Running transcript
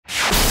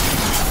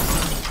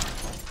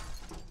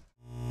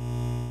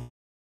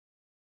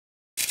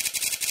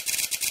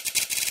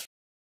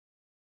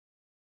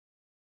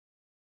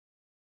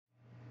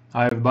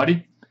Hi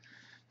everybody,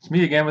 it's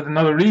me again with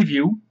another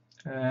review.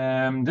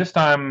 This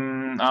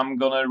time I'm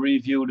gonna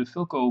review the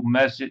Filco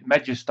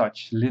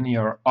Majestouch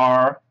Linear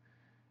R.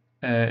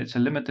 It's a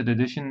limited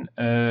edition.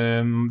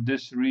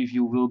 This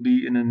review will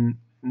be in a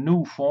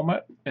new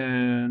format.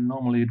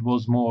 Normally it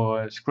was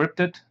more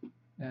scripted,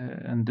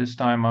 and this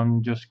time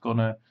I'm just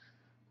gonna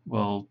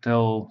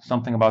tell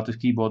something about this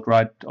keyboard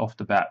right off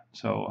the bat.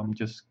 So I'm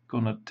just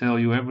gonna tell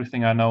you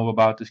everything I know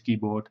about this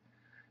keyboard,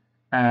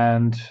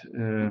 and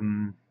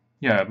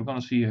yeah, we're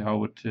gonna see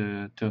how it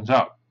turns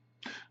out.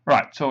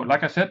 Right, so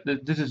like I said,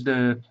 this is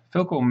the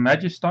Filco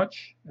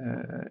Majestouch.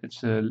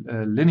 It's a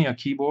linear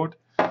keyboard.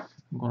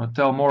 I'm gonna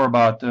tell more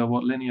about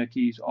what linear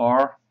keys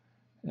are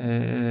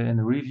in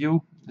the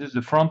review. This is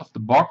the front of the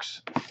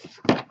box,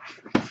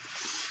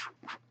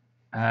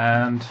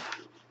 and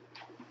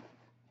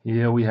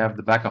here we have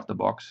the back of the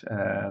box,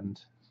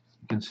 and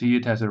you can see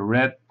it has a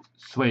red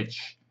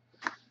switch.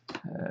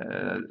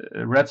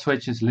 A red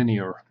switch is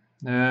linear.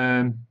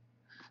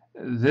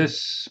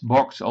 This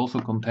box also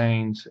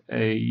contains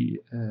a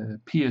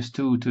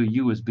PS2 to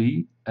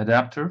USB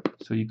adapter,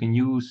 so you can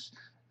use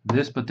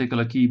this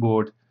particular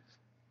keyboard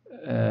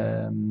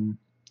on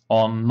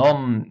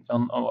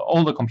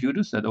older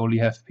computers that only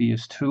have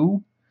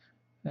PS2.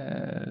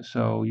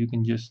 So you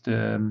can just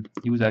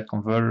use that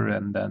converter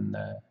and then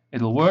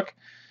it'll work.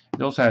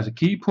 It also has a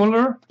key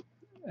puller,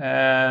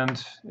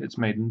 and it's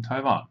made in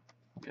Taiwan.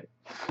 Okay,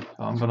 so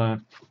I'm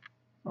gonna.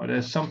 Oh,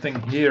 there's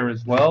something here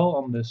as well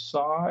on this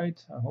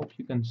side. I hope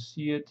you can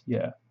see it.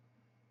 Yeah.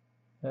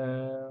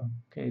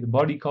 Okay, the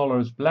body color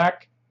is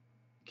black.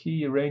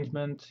 Key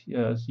arrangement,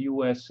 yes,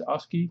 US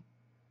ASCII.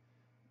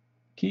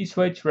 Key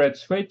switch, red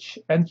switch.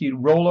 Anti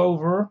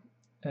rollover.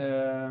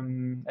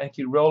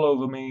 Anti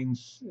rollover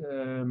means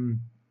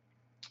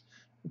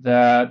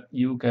that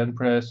you can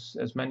press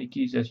as many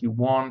keys as you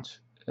want,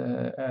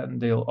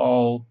 and they'll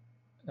all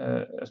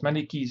as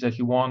many keys as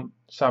you want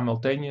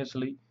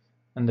simultaneously,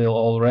 and they'll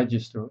all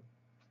register.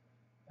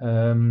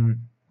 The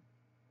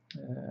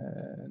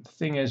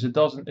thing is,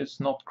 it's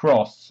not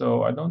crossed,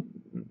 so I don't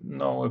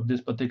know if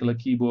this particular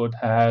keyboard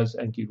has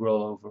Anki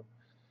rollover.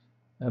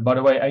 By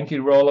the way, Anki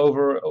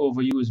rollover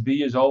over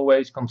USB is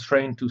always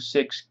constrained to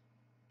 6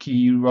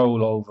 key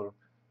rollover.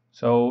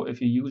 So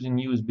if you're using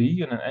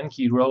USB and an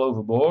Anki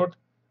rollover board,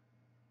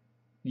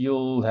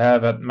 you'll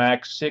have at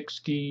max 6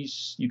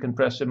 keys you can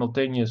press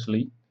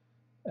simultaneously.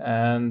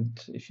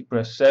 And if you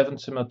press 7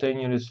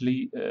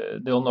 simultaneously,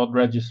 they'll not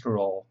register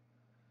all.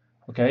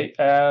 Okay,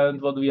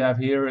 and what we have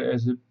here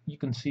is you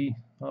can see.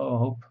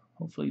 Oh,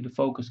 hopefully the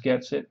focus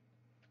gets it.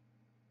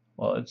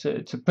 Well, it's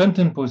a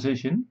printing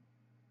position,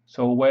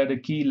 so where the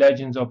key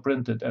legends are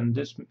printed, and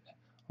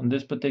on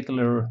this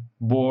particular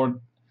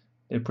board,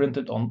 they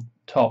printed on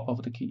top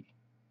of the key.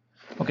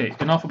 Okay,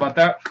 enough about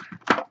that.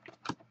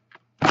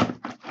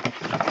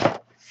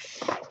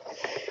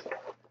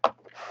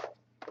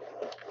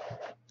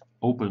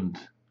 Opened.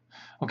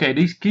 Okay,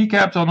 these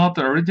keycaps are not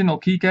the original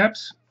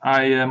keycaps.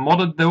 I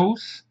modded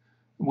those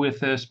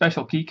with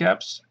special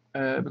keycaps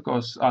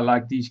because I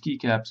like these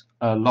keycaps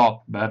a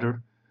lot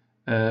better.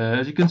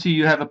 As you can see,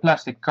 you have a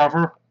plastic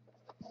cover.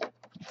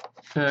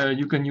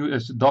 You can use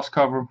as a dust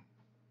cover.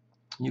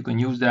 You can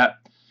use that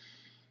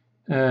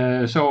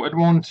so it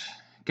won't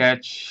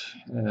catch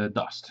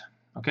dust.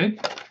 Okay.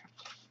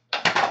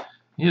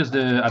 Here's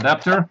the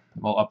adapter.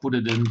 Well, I put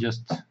it in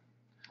just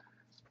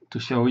to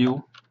show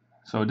you.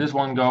 So this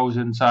one goes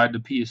inside the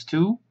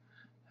PS2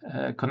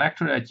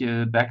 connector at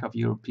the back of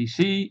your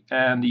PC,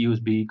 and the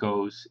USB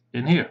goes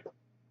in here.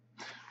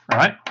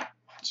 Alright,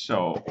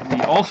 so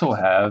we also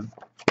have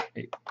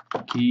a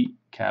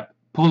keycap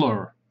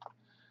puller.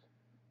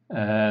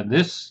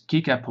 This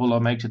keycap puller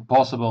makes it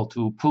possible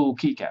to pull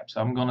keycaps.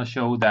 I'm going to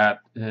show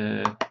that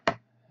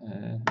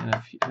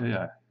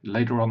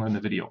later on in the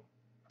video.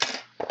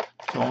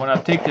 So when I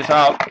take this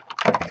out,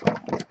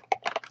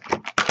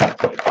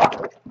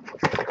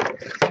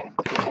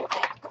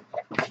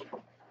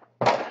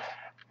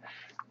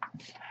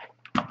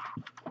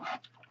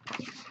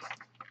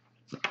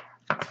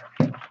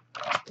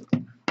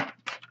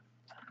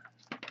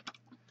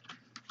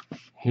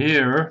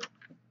 here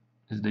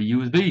is the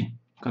USB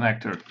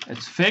connector.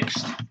 It's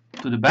fixed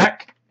to the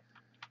back.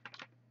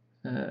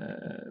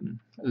 Some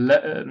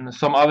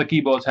other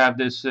keyboards have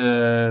this,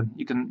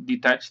 you can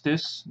detach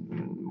this.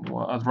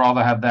 Well, I'd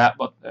rather have that,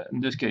 but in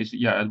this case,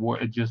 yeah,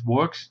 it just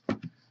works.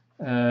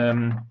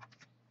 Let's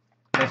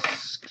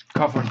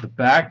cover the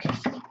back.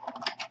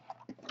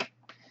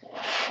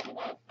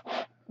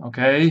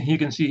 Okay, you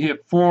can see here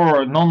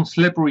 4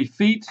 non-slippery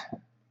feet.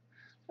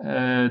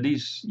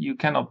 These you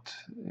cannot,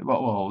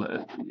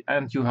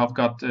 and you have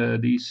got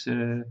these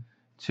 2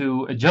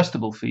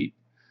 adjustable feet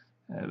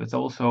with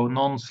also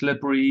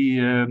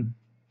non-slippery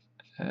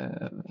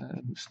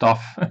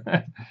stuff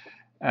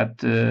at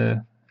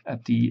the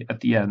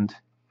end.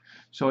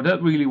 So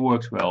that really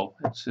works well.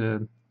 It's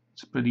a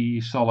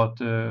pretty solid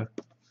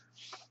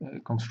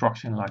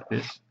construction like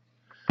this.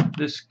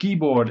 This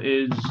keyboard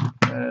is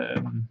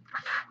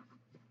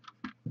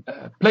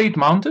plate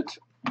mounted.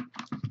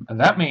 And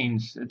that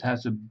means it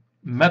has a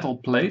metal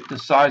plate the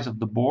size of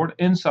the board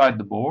inside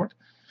the board,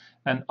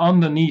 and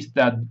underneath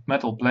that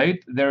metal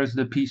plate there is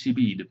the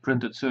PCB, the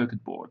printed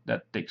circuit board,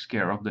 that takes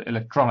care of the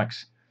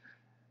electronics.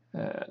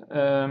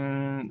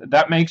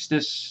 That makes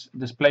this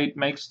plate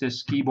makes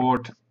this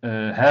keyboard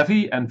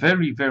heavy and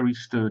very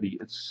sturdy.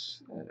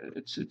 It's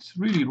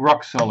really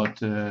rock solid.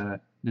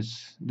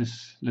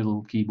 This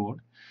little keyboard.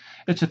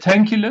 It's a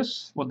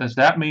tankless. What does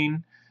that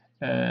mean?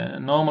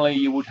 Normally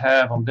you would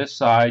have on this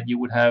side you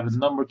would have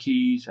number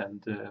keys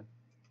and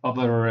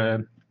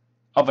other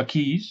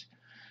keys.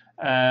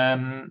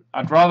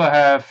 I'd rather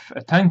have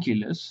a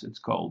tankless. It's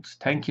called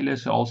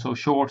tankless, also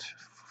short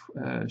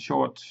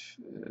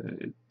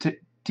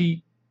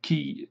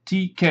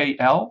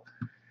TKL.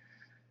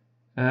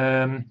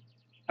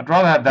 I'd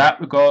rather have that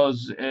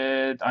because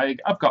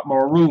I've got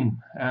more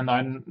room and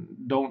I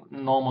don't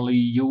normally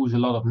use a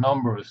lot of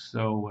numbers,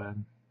 so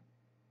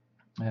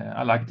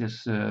I like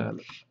this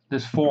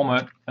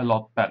format a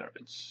lot better.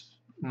 It's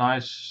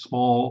nice,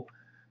 small,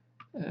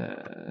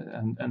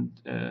 and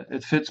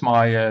it fits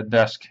my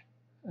desk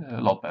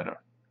a lot better.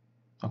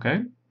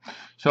 Okay,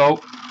 so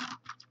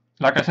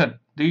like I said,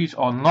 these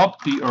are not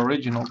the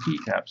original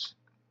keycaps.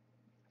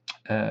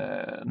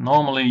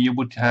 Normally you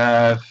would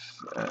have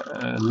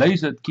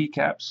lasered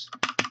keycaps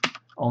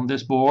on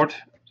this board,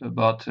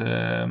 but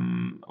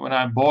when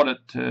I bought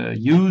it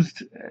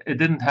used, it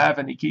didn't have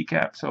any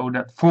keycaps, so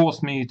that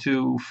forced me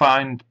to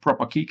find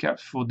proper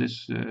keycaps for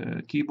this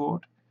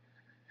keyboard.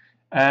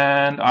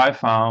 And I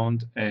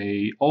found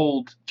a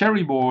old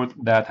cherry board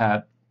that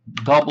had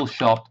double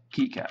shot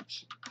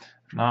keycaps.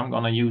 Now I'm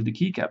gonna use the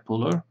keycap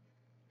puller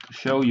to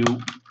show you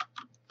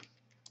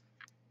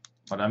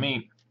what I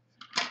mean.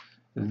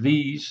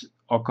 These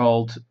are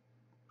called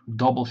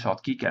double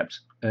shot keycaps.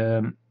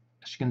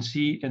 As you can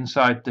see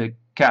inside the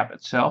cap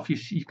itself,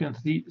 you can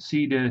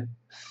see the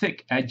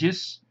thick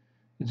edges.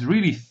 It's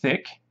really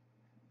thick.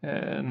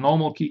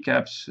 Normal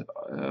keycaps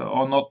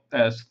are not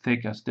as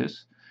thick as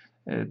this.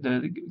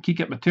 The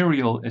keycap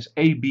material is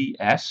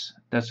ABS.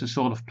 That's a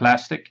sort of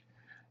plastic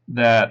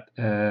that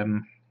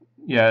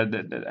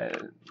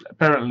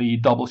apparently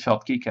double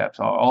shot keycaps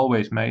are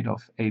always made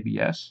of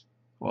ABS.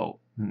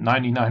 Well,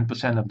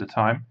 99% of the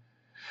time.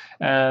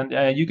 And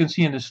you can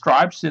see in the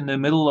stripes in the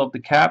middle of the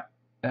cap,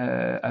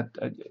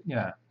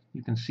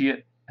 you can see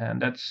it,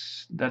 and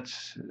that's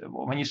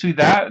when you see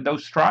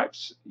those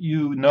stripes,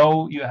 you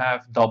know you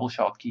have double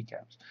shot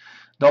keycaps.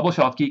 Double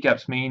shot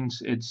keycaps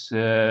means it's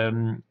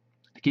the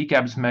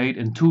keycap is made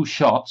in 2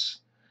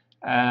 shots,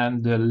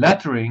 and the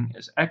lettering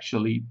is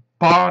actually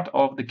part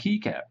of the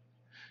keycap.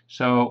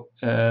 So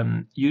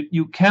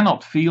you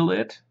cannot feel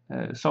it.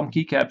 Some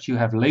keycaps you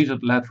have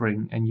lasered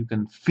lettering and you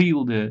can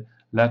feel the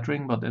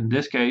lettering, but in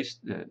this case,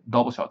 the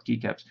double shot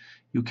keycaps,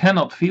 you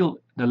cannot feel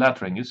the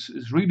lettering. It's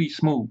really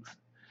smooth.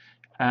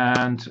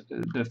 And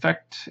the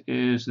fact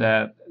is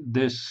that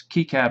this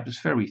keycap is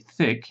very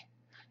thick.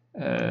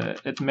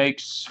 It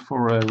makes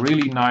for a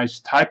really nice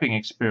typing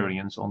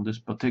experience on this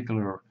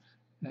particular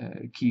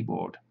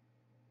keyboard.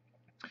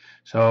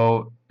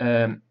 So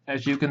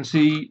as you can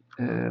see,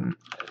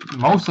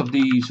 most of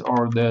these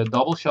are the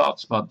double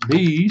shots, but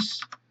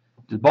these,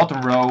 the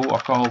bottom row,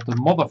 are called the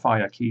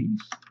modifier keys.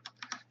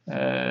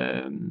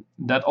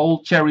 That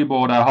old cherry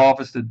board I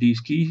harvested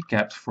these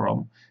keycaps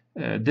from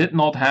did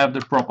not have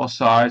the proper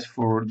size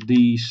for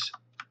these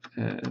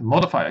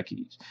modifier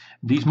keys.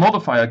 These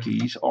modifier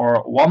keys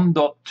are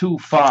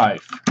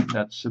 1.25.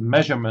 That's a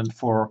measurement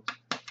for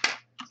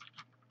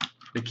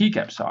the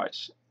keycap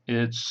size.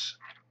 It's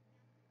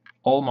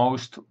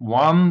almost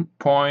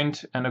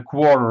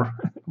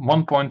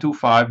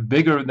 1.25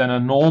 bigger than a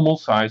normal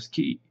sized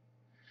key.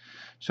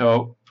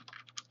 So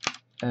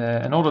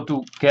in order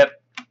to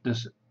get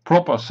this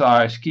proper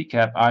size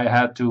keycap, I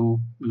had to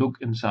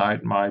look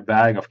inside my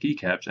bag of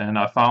keycaps, and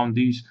I found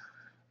these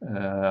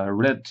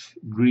red,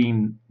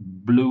 green,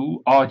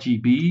 blue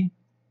RGB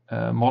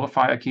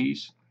modifier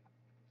keys,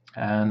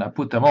 and I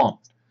put them on.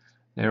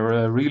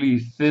 They're really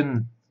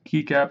thin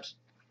keycaps,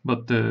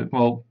 but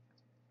well,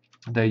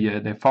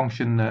 they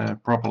function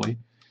properly.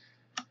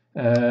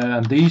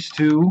 And these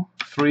 3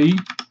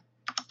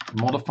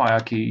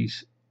 modifier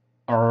keys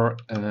are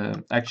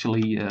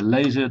actually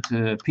lasered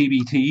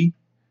PBT.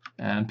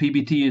 And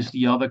PBT is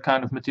the other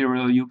kind of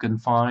material you can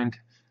find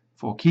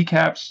for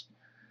keycaps.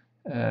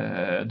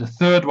 The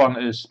third one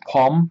is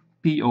POM,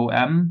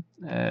 P-O-M,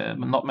 but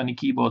not many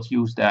keyboards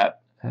use that.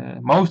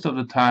 Most of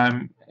the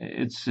time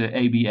it's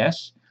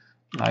ABS,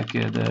 like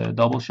the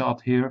double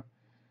shot here.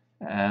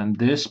 And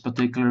this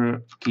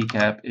particular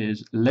keycap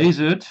is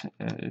lasered.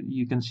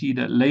 You can see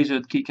that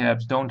lasered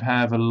keycaps don't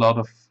have a lot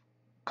of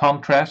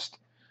contrast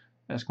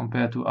as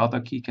compared to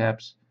other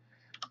keycaps.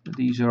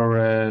 These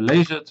are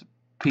lasered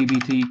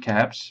PBT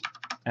caps,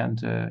 and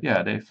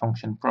yeah, they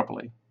function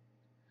properly.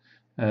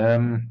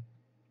 One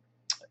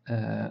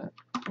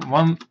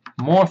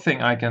more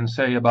thing I can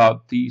say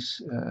about these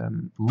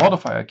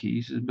modifier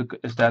keys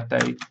is that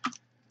they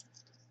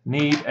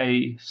need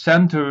a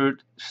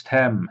centered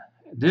stem.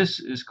 This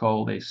is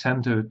called a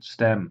centered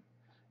stem.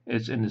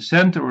 It's in the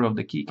center of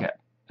the keycap.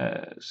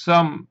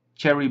 Some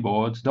Cherry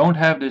boards don't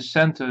have this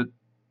centered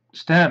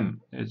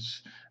stem.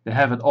 They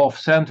have it off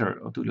center,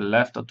 or to the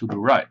left or to the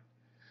right.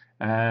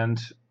 And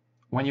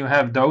when you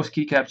have those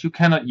keycaps, you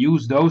cannot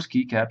use those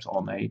keycaps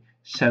on a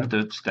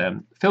centered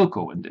stem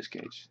Filco in this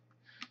case.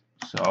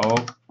 So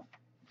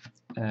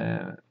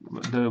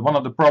one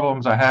of the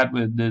problems I had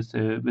with this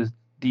with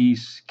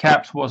these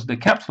caps was the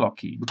caps lock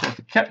key, because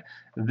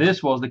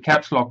this was the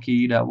caps lock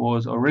key that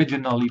was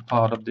originally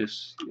part of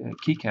this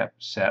keycap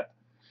set,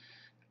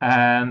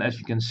 and as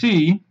you can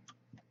see,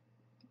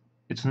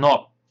 it's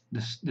not,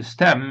 the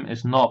stem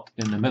is not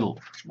in the middle.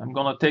 I'm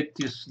gonna take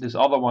this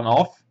other one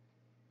off.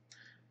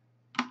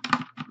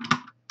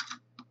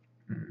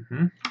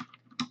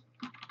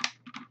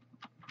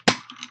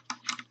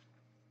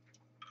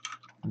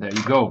 There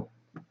you go.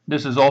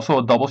 This is also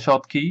a double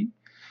shot key.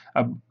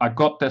 I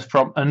got this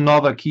from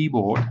another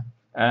keyboard,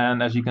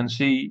 and as you can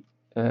see,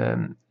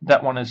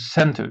 that one is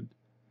centered,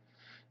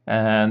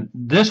 and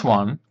this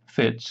one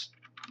fits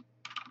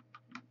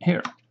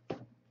here.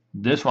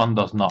 This one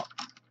does not.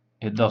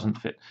 It doesn't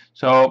fit.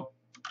 So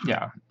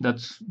yeah,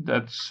 that's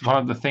one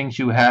of the things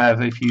you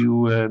have if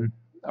you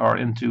are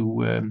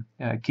into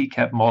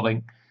keycap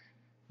modding.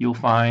 You'll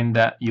find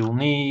that you'll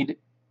need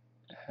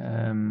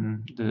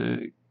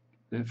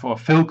for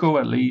Filco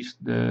at least,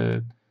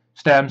 the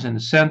stems in the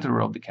center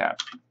of the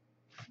cap.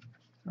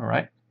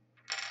 Alright.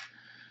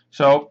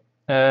 So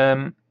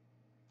one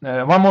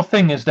more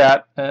thing is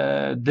that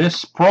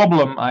this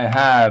problem I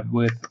have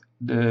with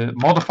the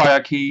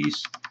modifier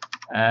keys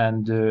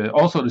and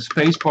also the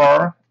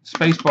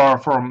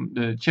spacebar from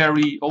the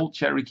old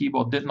Cherry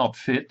keyboard did not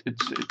fit.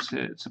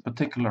 It's a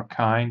particular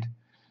kind.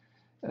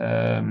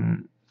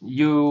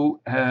 You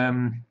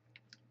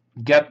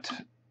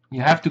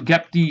have to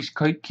get these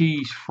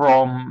keys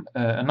from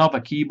another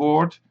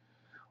keyboard,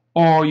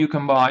 or you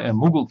can buy a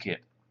Moogle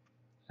kit.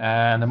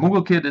 And a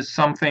Moogle kit is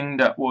something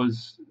that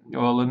was,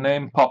 well, the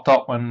name popped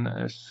up when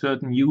a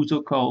certain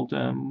user called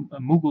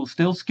Moogle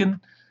Stillskin,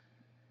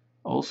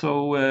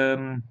 also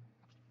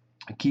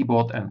a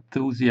keyboard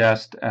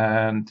enthusiast,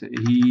 and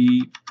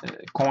he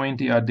coined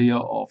the idea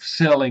of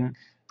selling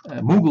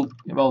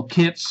Moogle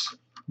kits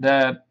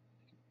that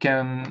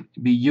can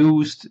be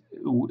used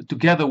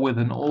together with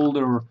an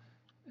older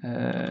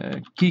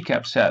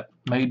keycap set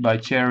made by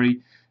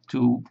Cherry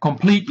to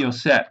complete your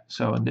set.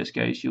 So in this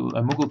case, a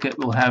Moogle kit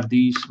will have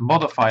these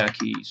modifier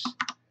keys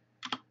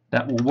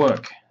that will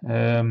work.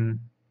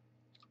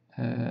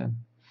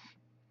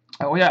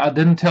 Oh yeah, I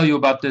didn't tell you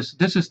about this.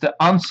 This is the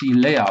ANSI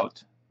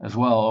layout as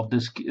well of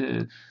this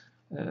keyboard.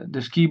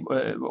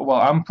 Well,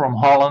 I'm from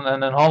Holland,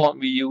 and in Holland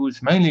we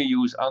mainly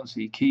use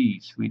ANSI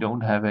keys. We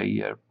don't have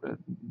a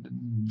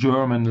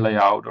German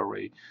layout or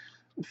a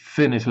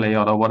Finnish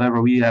layout or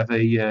whatever. We have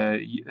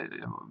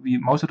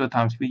most of the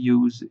times we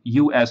use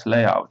US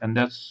layout, and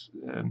that's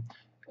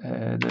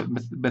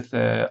with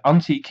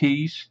ANSI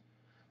keys.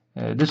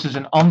 This is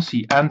an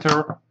ANSI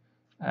enter,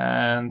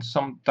 and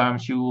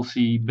sometimes you will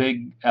see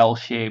big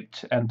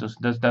L-shaped enters.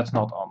 That's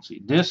not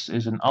ANSI. This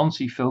is an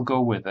ANSI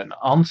Filco with an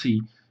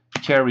ANSI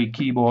Cherry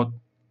keyboard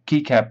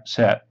keycap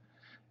set,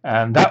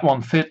 and that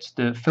one fits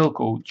the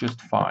Filco just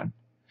fine.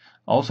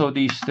 Also,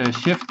 these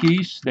shift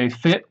keys, they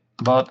fit,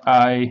 but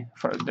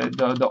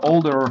the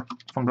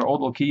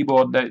older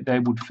keyboard, they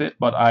would fit,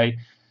 but I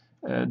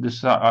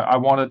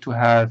wanted to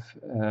have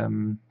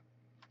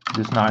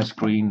this nice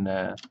green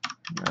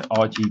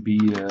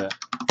RGB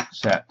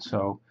set,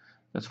 so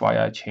that's why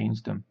I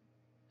changed them.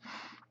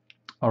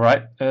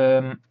 Alright,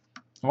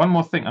 one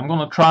more thing. I'm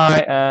gonna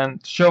try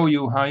and show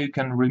you how you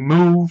can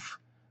remove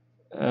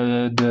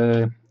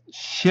the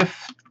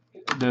shift,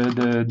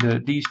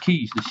 these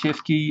keys, the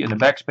shift key and the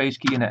backspace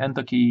key and the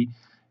enter key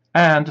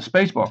and the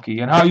spacebar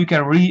key, and how you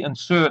can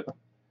reinsert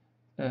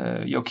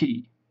your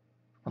key.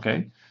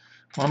 Okay,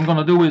 what I'm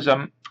gonna do is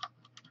I'm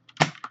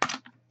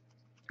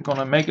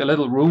gonna make a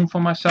little room for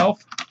myself.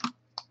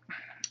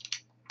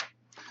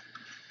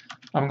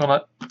 I'm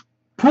gonna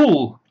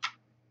pull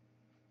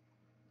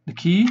the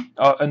key,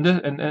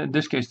 in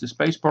this case the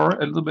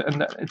spacebar, a little bit,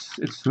 and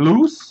it's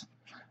loose,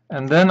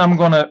 and then I'm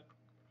gonna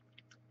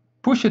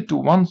push it to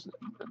one,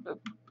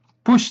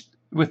 push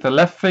with the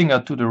left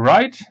finger to the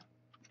right.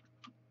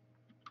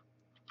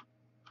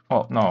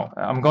 Oh no,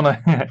 I'm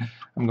gonna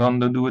I'm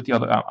gonna do it the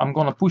other. I'm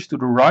gonna push to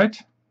the right.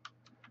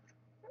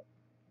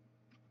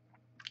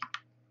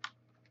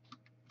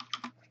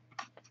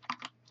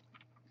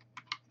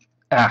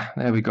 Ah,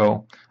 there we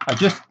go. I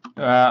just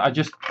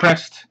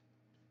pressed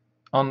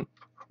on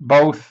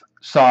both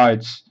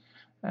sides,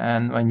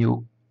 and when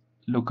you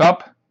look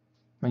up,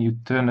 when you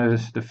turn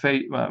the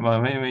face,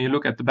 when you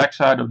look at the back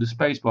side of the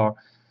spacebar,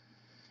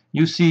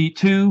 you see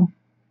two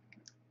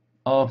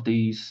of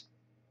these.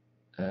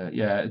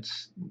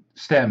 It's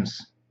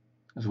stems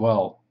as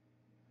well,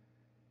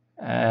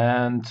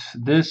 and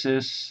this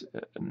is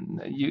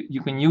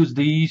you can use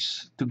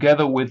these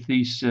together with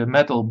these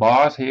metal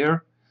bars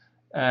here,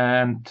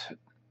 and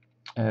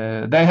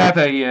they have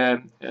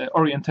a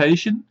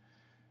orientation.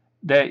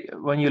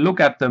 When you look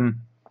at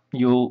them,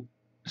 you'll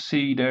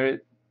see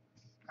there.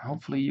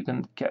 Hopefully you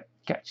can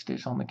catch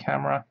this on the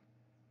camera.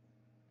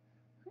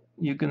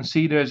 you can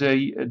see there's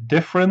a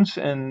difference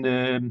in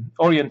the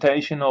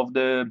orientation of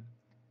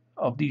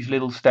these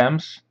little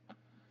stems.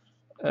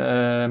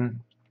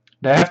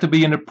 They have to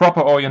be in the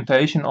proper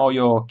orientation or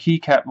your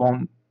keycap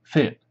won't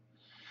fit.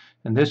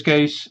 In this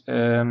case,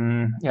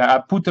 yeah,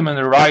 I put them in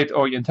the right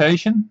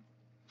orientation,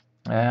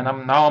 and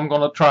now I'm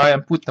gonna try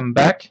and put them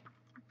back.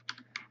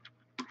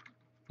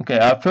 Okay,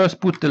 I first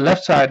put the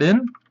left side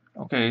in.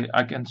 Okay,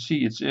 I can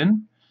see it's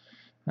in,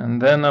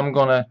 and then I'm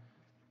gonna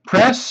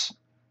press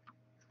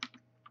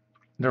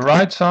the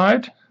right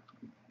side.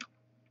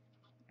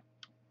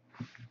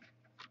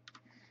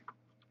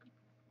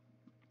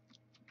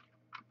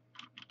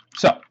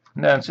 So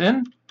that's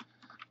in.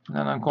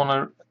 Then I'm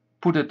gonna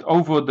put it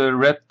over the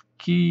red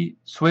key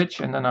switch,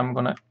 and then I'm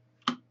gonna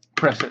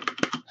press it.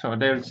 So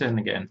there it's in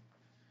again.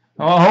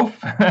 Well, I hope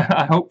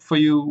I hope for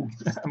you.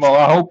 Well,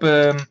 I hope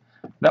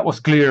that was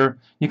clear.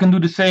 You can do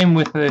the same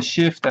with the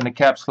shift and the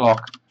caps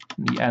lock,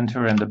 the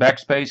enter and the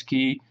backspace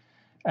key.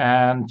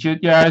 And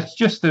yeah, it's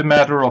just a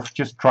matter of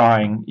just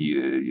trying.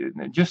 You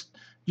just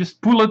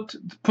pull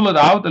it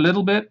out a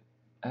little bit,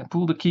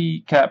 pull the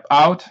key cap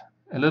out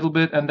a little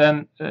bit, and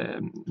then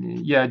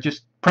yeah,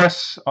 just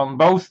press on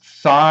both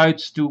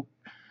sides to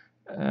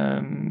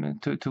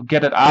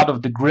get it out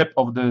of the grip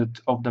of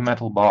the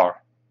metal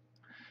bar.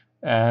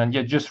 And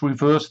yeah, just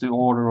reverse the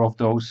order of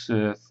those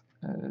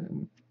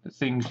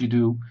things you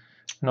do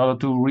in order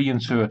to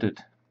reinsert it.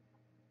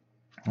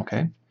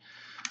 Okay.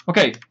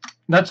 Okay.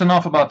 That's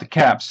enough about the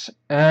caps.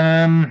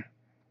 I'm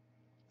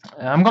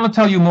going to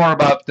tell you more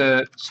about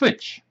the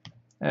switch.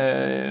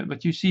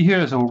 What you see here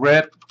is a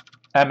red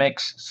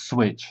MX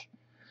switch.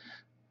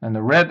 And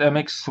the red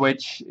MX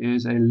switch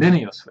is a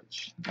linear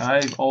switch.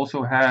 I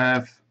also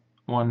have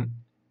one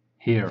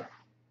here.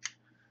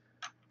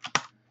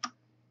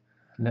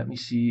 Let me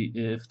see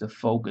if the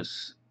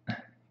focus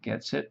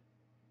gets it.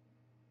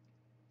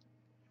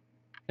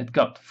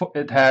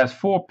 It has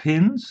 4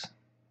 pins.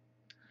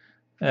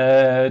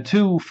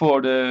 2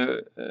 for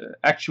the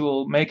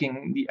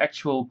making the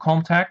actual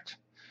contact,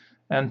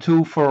 and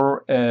 2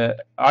 for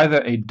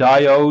either a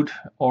diode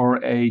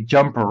or a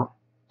jumper.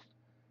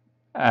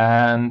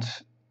 And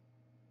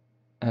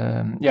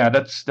yeah,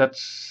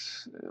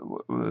 that's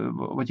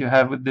what you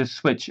have with this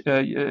switch.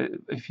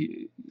 If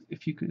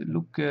you could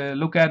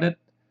look at it,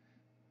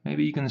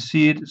 maybe you can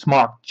see it. It's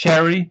marked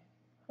cherry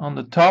on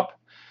the top.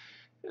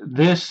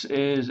 This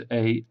is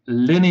a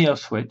linear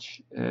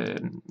switch.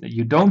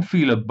 You don't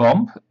feel a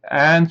bump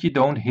and you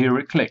don't hear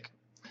a click.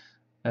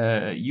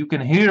 You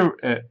can hear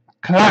a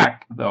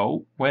clack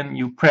though when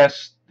you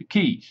press the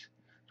keys.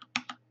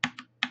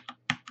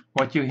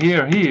 What you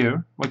hear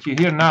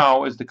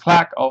now is the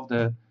clack of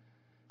the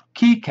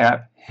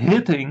keycap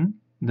hitting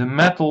the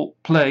metal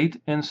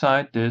plate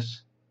inside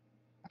this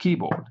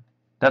keyboard.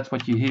 That's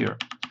what you hear.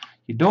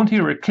 You don't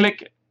hear a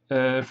click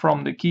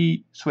from the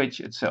key switch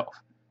itself.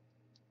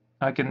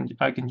 I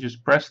can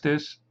just press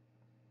this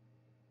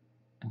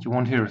and you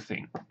won't hear a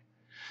thing.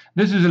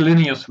 This is a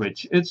linear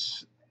switch.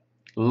 It's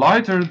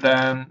lighter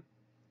than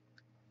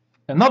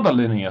another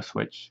linear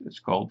switch. It's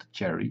called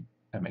Cherry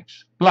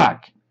MX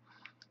Black.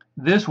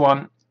 This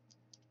one,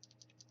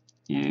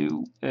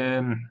 the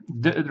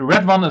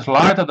red one is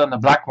lighter than the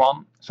black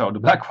one, so the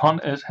black one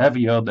is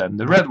heavier than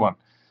the red one.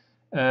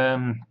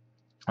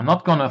 I'm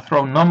not gonna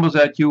throw numbers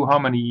at you, how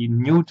many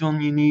Newton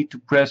you need to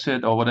press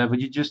it or whatever.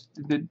 You just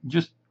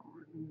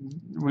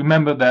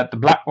remember that the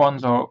black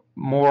ones are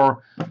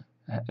more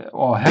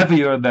or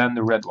heavier than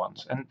the red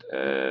ones,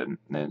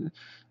 and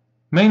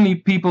mainly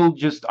people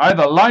just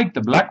either like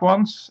the black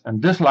ones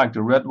and dislike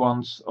the red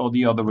ones, or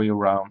the other way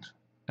around.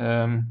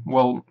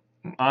 Well,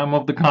 I'm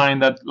of the kind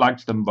that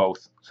likes them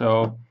both,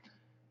 so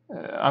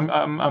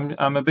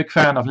I'm a big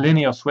fan of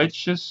linear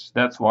switches.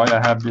 That's why I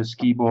have this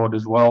keyboard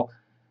as well.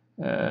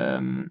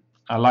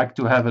 I like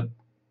to have it,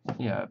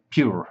 yeah,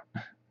 pure.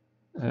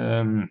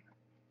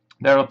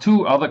 There are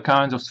 2 other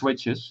kinds of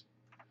switches,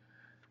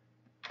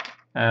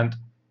 and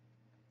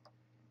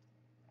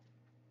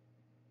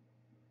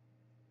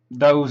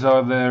those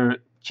are the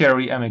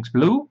Cherry MX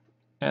Blue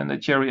and the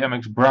Cherry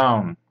MX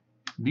Brown.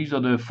 These are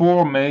the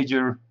 4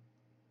 major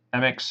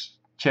MX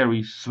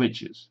Cherry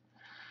switches.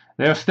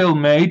 They are still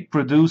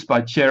produced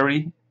by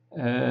Cherry,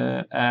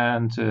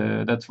 and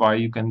that's why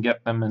you can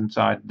get them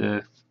inside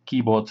the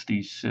keyboards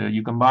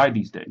you can buy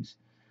these days.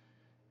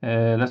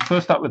 Let's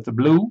first start with the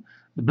blue.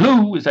 The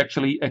blue is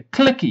actually a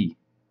clicky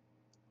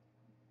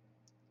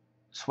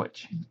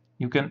switch.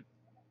 You can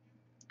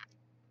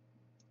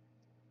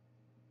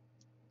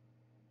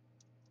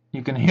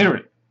hear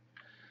it.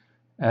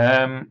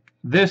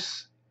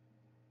 This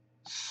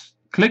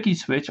clicky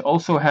switch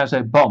also has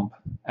a bump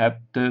at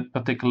the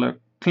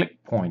particular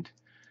click point.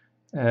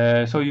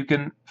 So you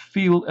can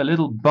feel a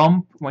little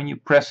bump when you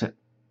press it.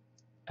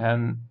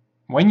 And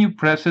when you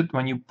press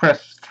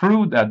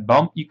through that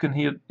bump, you can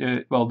hear,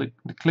 well, the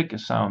click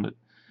is sounded.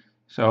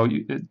 So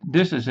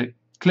this is a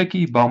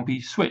clicky,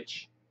 bumpy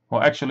switch.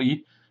 Well,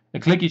 actually, a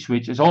clicky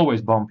switch is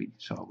always bumpy.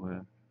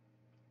 So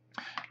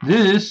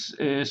this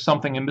is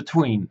something in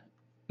between.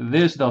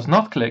 This does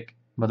not click,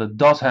 but it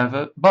does have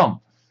a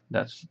bump.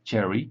 that's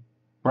cherry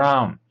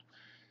brown.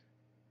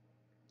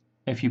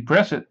 If you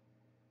press it,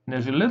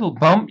 there's a little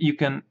bump you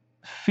can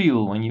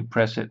feel when you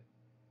press it,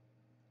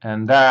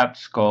 and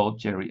that's called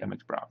cherry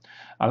MX brown.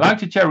 I like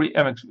the cherry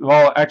MX,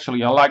 well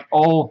actually I like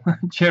all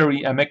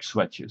cherry MX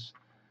switches.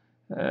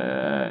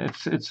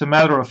 It's a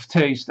matter of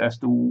taste as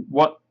to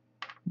what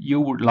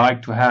you would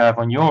like to have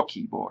on your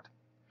keyboard.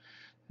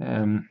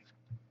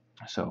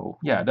 So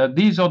yeah,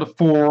 these are the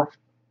 4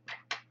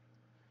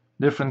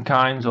 different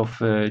kinds of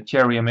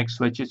cherry MX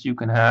switches you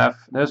can have.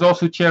 There's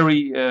also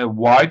cherry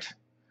white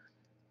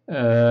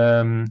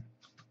and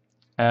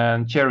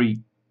cherry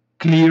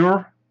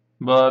clear,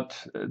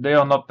 but they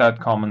are not that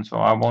common, so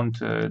I won't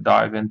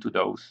dive into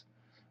those.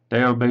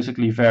 They are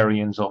basically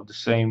variants of the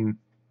same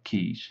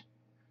keys.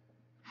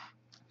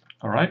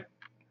 Alright.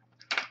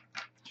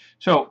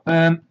 So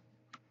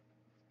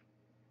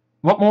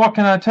what more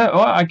can I tell?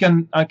 Well, I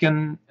can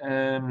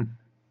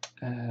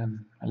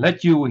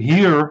let you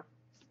hear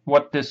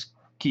what this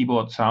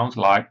keyboard sounds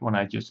like when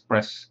I just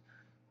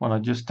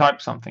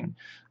type something.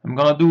 I'm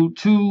gonna do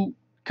 2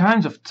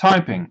 kinds of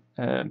typing.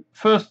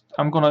 First,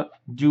 I'm gonna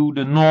do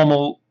the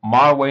normal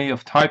my way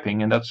of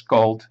typing, and that's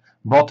called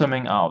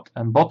bottoming out.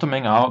 And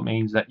bottoming out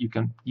means that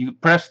you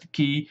press the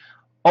key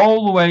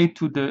all the way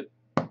to the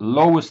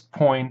lowest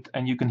point,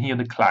 and you can hear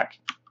the clack.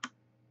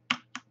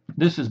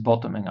 This is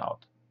bottoming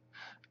out.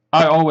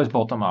 I always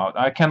bottom out.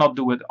 I cannot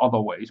do it other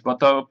ways, but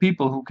there are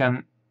people who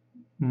can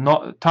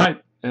not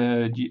type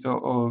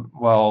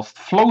whilst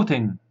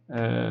floating.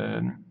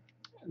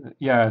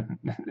 Yeah,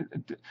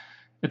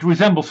 it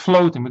resembles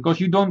floating because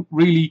you don't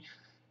really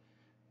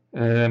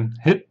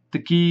hit the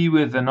key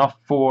with enough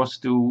force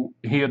to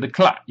hear the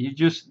clack.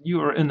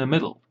 You're in the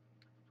middle,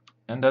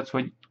 and that's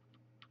what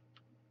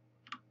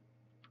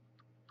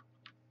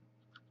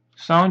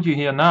sound you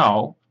hear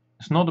now.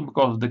 It's not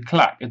because of the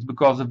clack. It's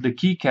because of the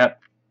keycap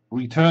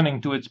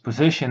returning to its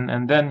position,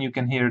 and then you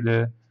can hear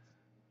the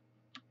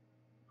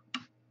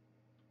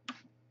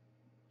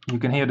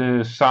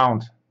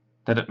sound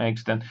that it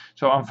makes then.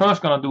 So I'm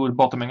first gonna do it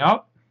bottoming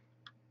out.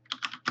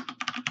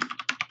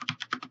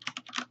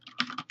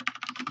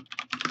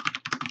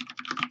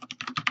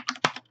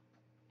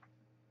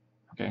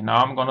 Okay,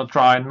 now I'm gonna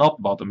try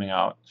not bottoming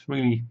out. It's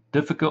really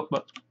difficult,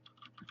 but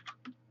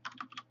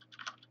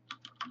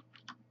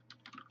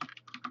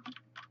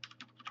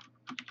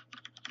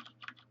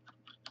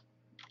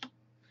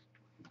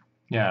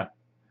yeah.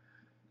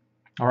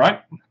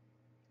 Alright.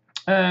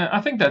 I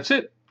think that's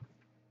it.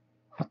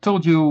 I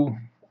told you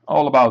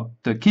all about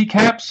the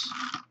keycaps.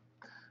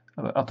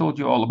 I told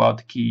you all about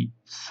the key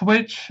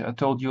switch. I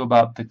told you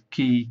about the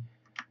key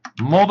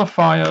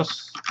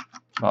modifiers,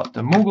 about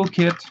the Moogle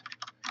kit.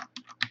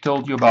 I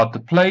told you about the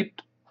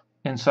plate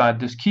inside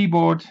this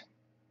keyboard.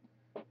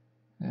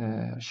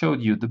 I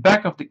showed you the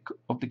back of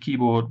the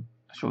keyboard.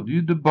 I showed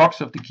you the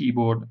box of the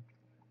keyboard.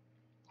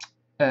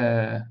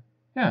 Yeah.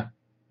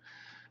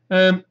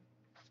 I'm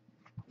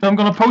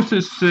gonna post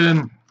this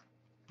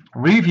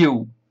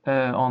review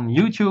on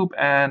YouTube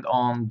and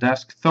on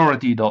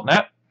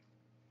deskauthority.net.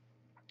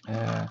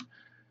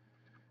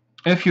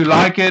 If you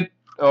like it,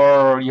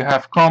 or you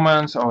have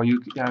comments, or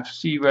you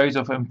see ways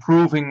of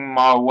improving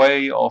my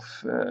way of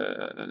the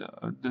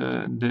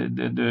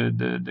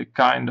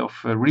kind of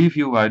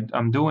review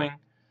I'm doing,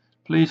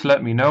 please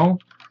let me know.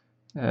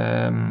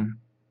 Yeah,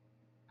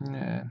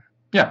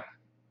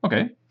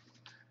 okay.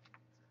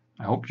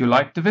 I hope you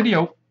liked the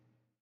video.